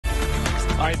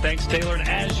All right, thanks, Taylor. And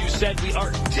as you said, we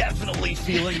are definitely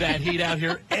feeling that heat out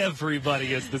here.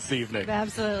 Everybody is this evening.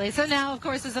 Absolutely. So now, of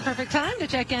course, is the perfect time to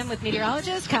check in with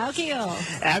meteorologist Kyle Kiel.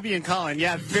 Abby and Colin,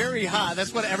 yeah, very hot.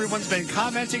 That's what everyone's been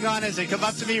commenting on as they come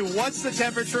up to me. What's the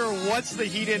temperature? What's the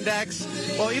heat index?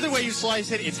 Well, either way you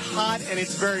slice it, it's hot and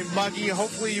it's very muggy.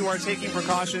 Hopefully you are taking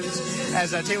precautions,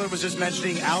 as Taylor was just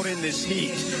mentioning, out in this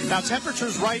heat. Now,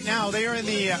 temperatures right now, they are in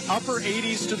the upper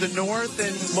 80s to the north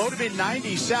and low to mid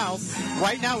 90s south.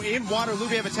 Right now in Waterloo,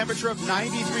 we have a temperature of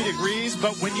 93 degrees,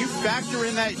 but when you factor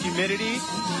in that humidity,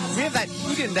 we have that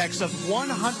heat index of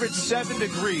 107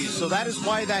 degrees. So that is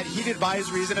why that heat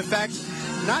advisory is in effect,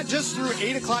 not just through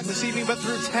 8 o'clock this evening, but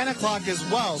through 10 o'clock as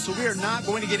well. So we are not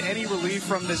going to get any relief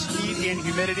from this heat and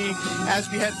humidity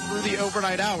as we head through the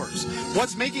overnight hours.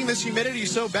 What's making this humidity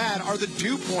so bad are the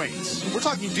dew points. We're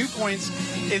talking dew points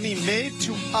in the mid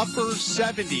to upper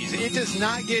 70s. It does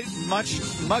not get much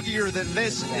muggier than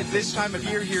this at this time of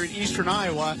year here in eastern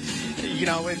Iowa. You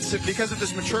know, it's because of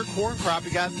this mature corn crop.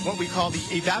 We got what we call the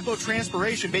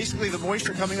evapotranspiration, basically the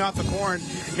moisture coming off the corn,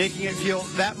 making it feel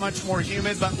that much more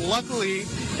humid. But luckily,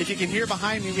 if you can hear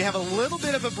behind me, we have a little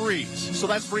bit of a breeze. So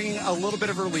that's bringing a little bit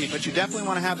of relief, but you definitely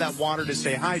want to have that water to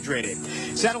stay hydrated.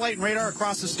 Satellite and radar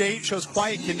across the state shows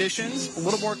quiet conditions. A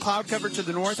little more cloud cover to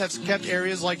the north has kept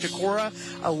areas like Decorah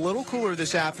a little cooler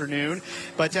this afternoon.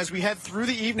 But as we head through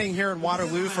the evening here in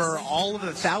Waterloo, for all of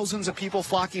the thousands of people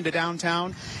flocking to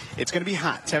downtown, it's going to be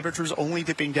hot. Temperatures only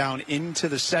dipping down into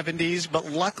the 70s, but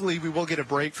luckily we will get a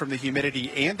break from the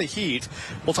humidity and the heat.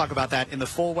 We'll talk about that in the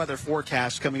full weather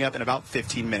forecast coming up in about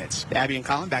 15 minutes. Abby and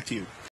Colin, back to you.